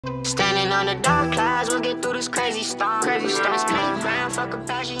Standing on the dark clouds, we'll get through this crazy storm. Crazy storm. This playground, fuck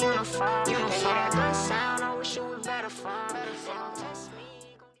Apache uniform. They hear that good sound, I wish it was better fun.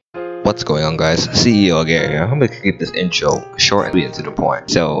 What's going on, guys? CEO again here. I'm gonna keep this intro short and sweet and to the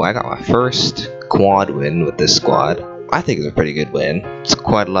point. So I got my first quad win with this squad. I think it's a pretty good win. It's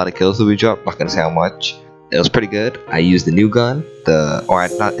quite a lot of kills that we dropped. Not gonna say how much. It was pretty good. I used the new gun.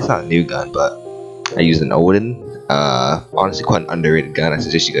 It's not a new gun, but I used an Odin. Honestly, quite an underrated gun. I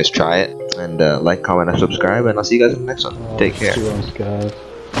suggest you guys try it. And like, comment, and subscribe. And I'll see you guys in the next one. Take care. Enemy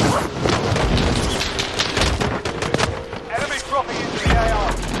dropping into the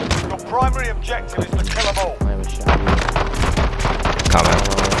AR. Your primary objective is to kill them all. Comment.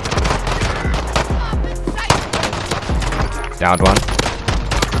 Downed one.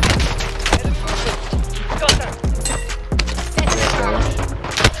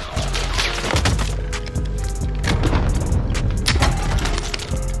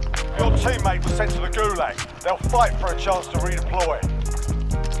 Your teammate was sent to the gulag. They'll fight for a chance to redeploy.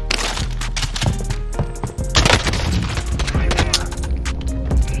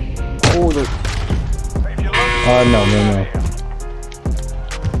 Oh, there's... If you lose, no.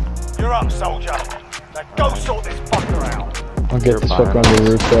 you're up, soldier. Now go sort this fucker out. I'll get this fucker on the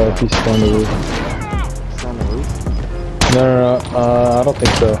roof, if he's still on the roof. It's on the roof? No, I don't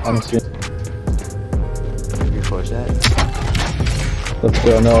think so, honestly. You push that? Let's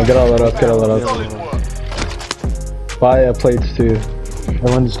go, no, get all that up, Solid work. Buy plates too.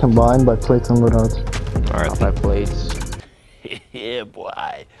 Everyone just combine, buy plates and loadouts. I'll buy plates. Yeah,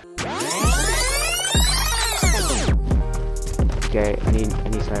 boy. Okay, I need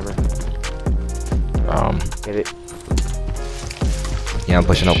sniper. Get it. Yeah, I'm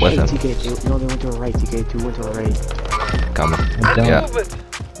pushing up with him. TK, no, they went to our right. TK, two went to our right. Coming. I Yeah.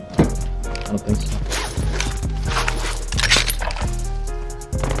 don't think so.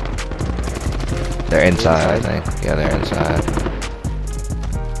 They're inside, I think. Yeah, they're inside.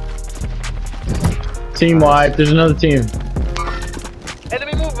 Team wipe, there's another team.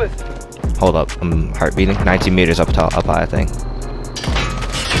 Enemy movement. Hold up, I'm heart beating. 19 meters up top, up high, I think.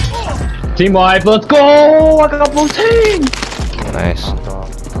 Team wipe, let's go! I got full team! Nice.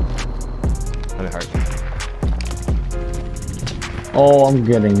 Let me heart. Oh, I'm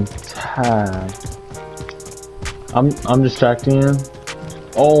getting tagged. I'm distracting him.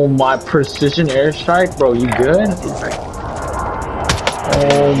 Oh, my precision airstrike, bro, you good?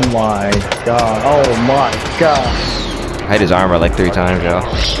 Oh my god, oh my god. I hit his armor like 3 times, yo.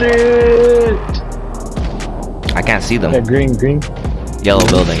 Shit! I can't see them. Yeah, green. Yellow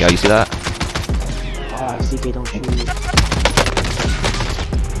building, yo, you see that? Ah, CK, don't shoot.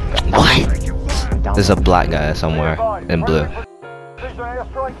 What? Down. There's a black guy somewhere in blue. Precision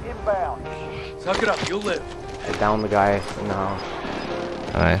airstrike inbound. Suck it up, you'll live. I downed the guy in the house.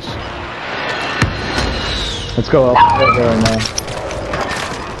 Nice. Let's go up there now.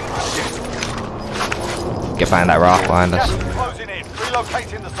 Get behind that rock behind us. Closing in.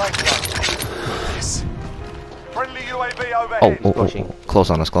 Relocating the safe zone. Friendly UAV Oh, overhead. Pushing. close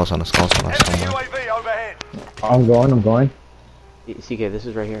on us. Enemy Somewhere. UAV overhead. I'm going. CK, this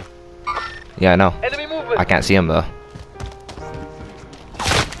is right here. Yeah, I know. Enemy movement. I can't see him though.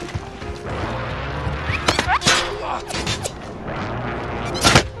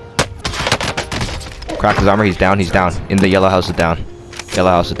 Cracked his armor, he's down. In the yellow house is down.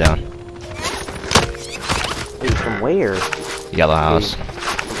 Wait, from where? Yellow house.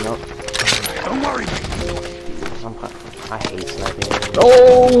 Nope. Don't worry. I hate sniping.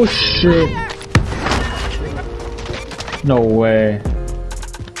 Oh shit! No way.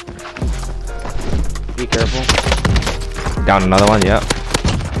 Be careful. Down another one, yep.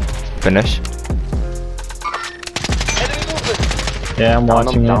 Finish. Enemy movement. Yeah, I'm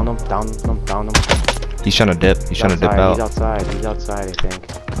watching Down it. him. He's trying to dip. He's trying to dip out. He's outside, I think.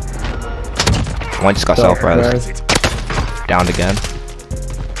 One just got So, self-res. Downed again.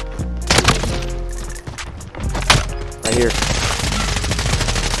 Right here.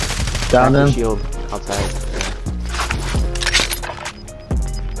 Down Crack the him. shield outside.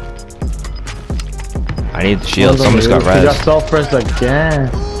 I need the shield. Someone just got He res. got self-res again.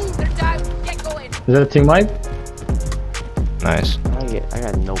 Is that a team wipe? Nice. I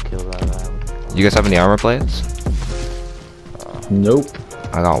got no kills out of that. You guys have any armor plates? Nope.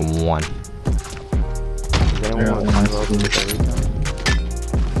 I got 1. Does anyone want to come over with the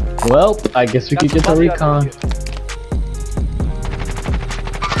recon? Well, I guess we could get the recon.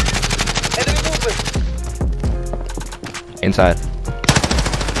 Enemy movement. Inside.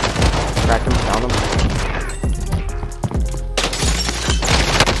 Crack him, down him.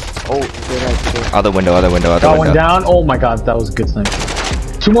 Oh, Other window. Got one down. Oh my god, that was a good snipe.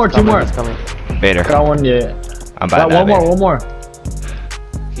 Two more. He's coming. Vader. Got one, yeah. I'm Got bad now. one more.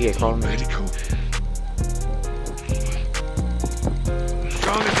 Yeah, call me. Medical.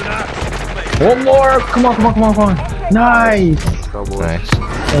 Strong as an axe. One more. Come on. Nice. Go, boys. Nice.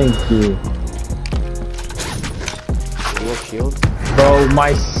 Thank you. Do you have shield? Bro,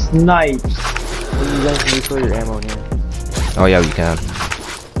 my snipes. What do you guys use for your ammo in here? Oh yeah, you can.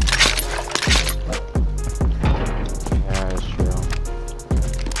 Yeah, that's true.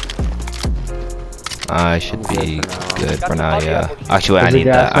 I should be good for now. good for now. Yeah. Actually, Is I the need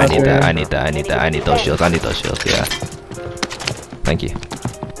gas that. I mask need here? that. I need that. I need that. I need those shields. I need those shields. Yeah. Thank you.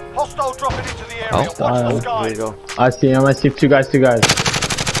 Hostile dropping into the area. Oh. Watch the Here you skies. go. I see him. I see two guys.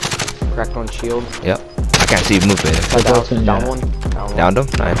 Cracked on shield. Yep. I can't see you move, Vader. Down, That's it, down yeah. one. Down one. Downed him.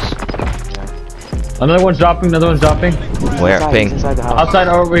 Nice. Another one's dropping. Where? Inside, Ping. he's inside the house. Outside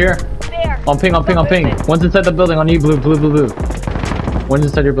over here. On ping. One's inside the building. On you, blue. One's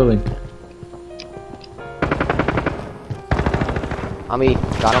inside your building. On me.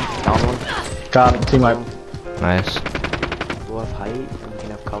 Got him. Down one. Got him. Team wipe. Nice. Do I have height? And we can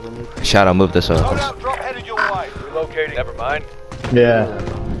have cover me? Shadow, move this over. Loadout drop headed your way. Relocating. Never mind. Yeah.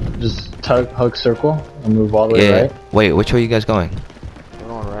 Just hug circle and move all the way Yeah. right. Wait, which way are you guys going? We're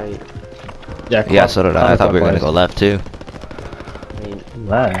going right. Yeah. Yeah, so did I. I thought we were gonna go left too. I mean,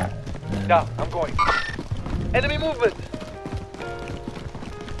 Left. Down. I'm going. Enemy movement.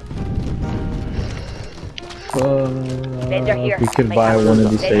 We could buy one of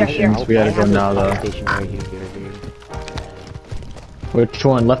these stations. We gotta go now though. station right here, dude. Which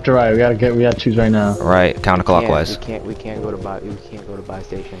one? Left or right? We gotta choose right now. Right, counterclockwise. We can't go to buy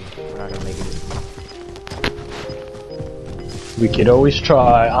station. We're not gonna make it. We could always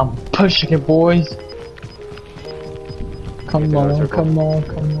try. I'm pushing it, boys. Come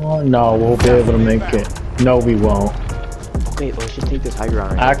on. No, we'll be able to make it. No, we won't. Okay, let's just take this high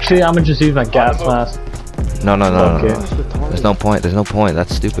ground right Actually, I'm gonna just use my gas mask. No. Okay. now. There's no point.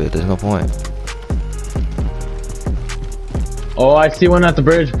 That's stupid. There's no point. Oh, I see one at the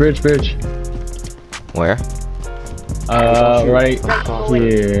bridge. Where? Right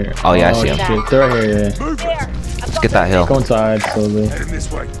here. Oh, yeah, I see 'em. Shit. They're right here, yeah. Let's get that hill. Go inside slowly. Heading this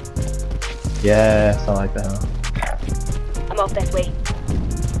way. Yes, I like that. I'm off that way.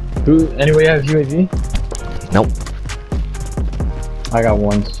 Anybody have UAV? Nope. I got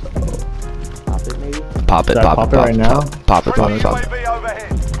one. So. Pop it, maybe? Pop it. Should I pop it right now? Pop it. Friendly UAV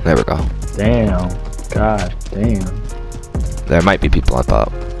overhead. There we go. Damn. God damn. There might be people on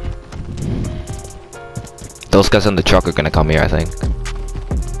top. Those guys in the truck are gonna come here, I think.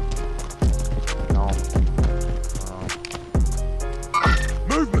 No.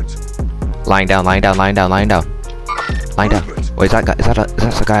 Movement. Lying down. Wait, is that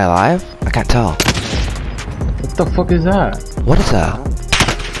the guy alive? I can't tell. What the fuck is that? What is that?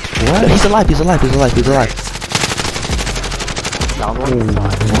 What? He's alive. Down one.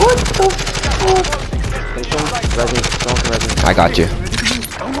 What the fuck? Resin. I got you.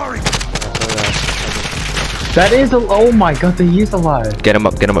 Don't worry. That is oh my god, he is alive. Get him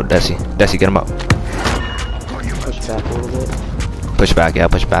up, Desi. Desi, get him up. Push back a little bit. Push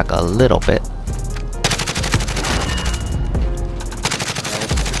back a little bit.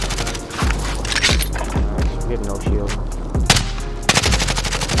 We have no shield.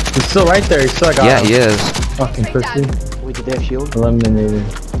 He's still right there. He's still got Yeah, he is. fucking pussy. Wait, did they have shield? Eliminated.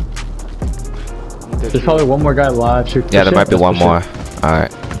 There's probably one more guy alive. Should we Yeah, push there might be Let's one push more. it.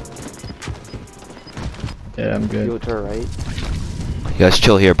 Alright. Yeah, I'm good. Shield to our right. You guys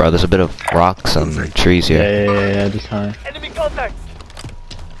chill here, bro. There's a bit of rocks and trees here. Yeah, just high. Enemy contact.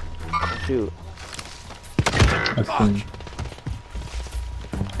 Shoot. That's fine.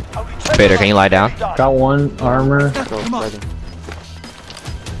 Vader, can you lie down? Got one armor. Go, resin.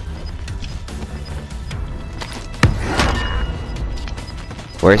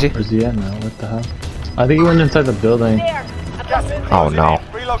 Where is he? Where's he at now? What the hell? I think he went inside the building. There. Oh no.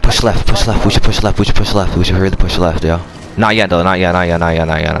 Push left. We should push left. We should hurry to push left, yo. Not yet though. Not yet.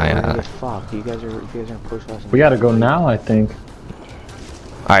 Fuck, you guys are push us. We gotta go now, I think.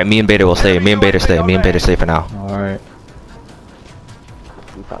 Alright, me and Vader will stay. Me and Vader stay for now. Alright.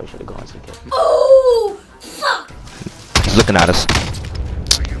 We probably should have gone some kid. He's looking at us.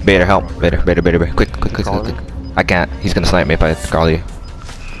 Vader, help. Vader. Quick. I can't. He's gonna snipe me if I call you.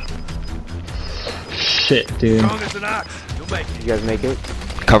 Shit, dude. Strong as an axe. You'll make it. You guys make it?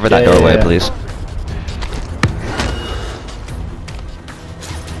 Cover that Yeah, doorway, yeah. please.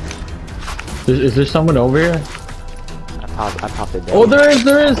 Is there someone over here? I popped it down. Oh, there is.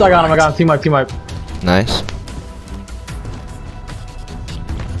 I got him. Team wipe. Nice.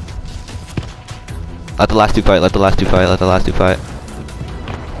 Let the last two fight.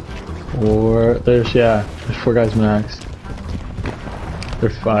 Or there's there's 4 guys max. They're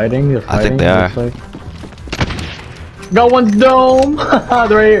fighting. I think they are. Like. Got one's dome. They're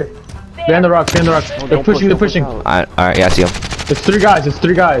right here. Behind the rocks. Behind the rocks. Oh, They're pushing. They're pushing. Alright, yeah, I see them. It's 3 guys. It's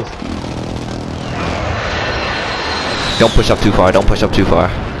 3 guys. Don't push up too far. Don't push up too far.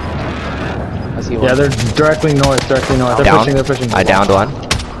 I see one. Yeah, they're directly north. Directly north. They're Down. pushing. They're pushing. I downed one.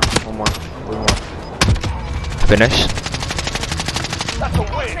 One more. One more. Finish. That's a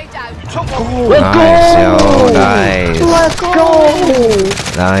win. Down. Let's Nice, go! yo, nice. Let's go!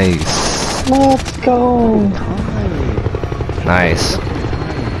 Nice. Let's go! Nice.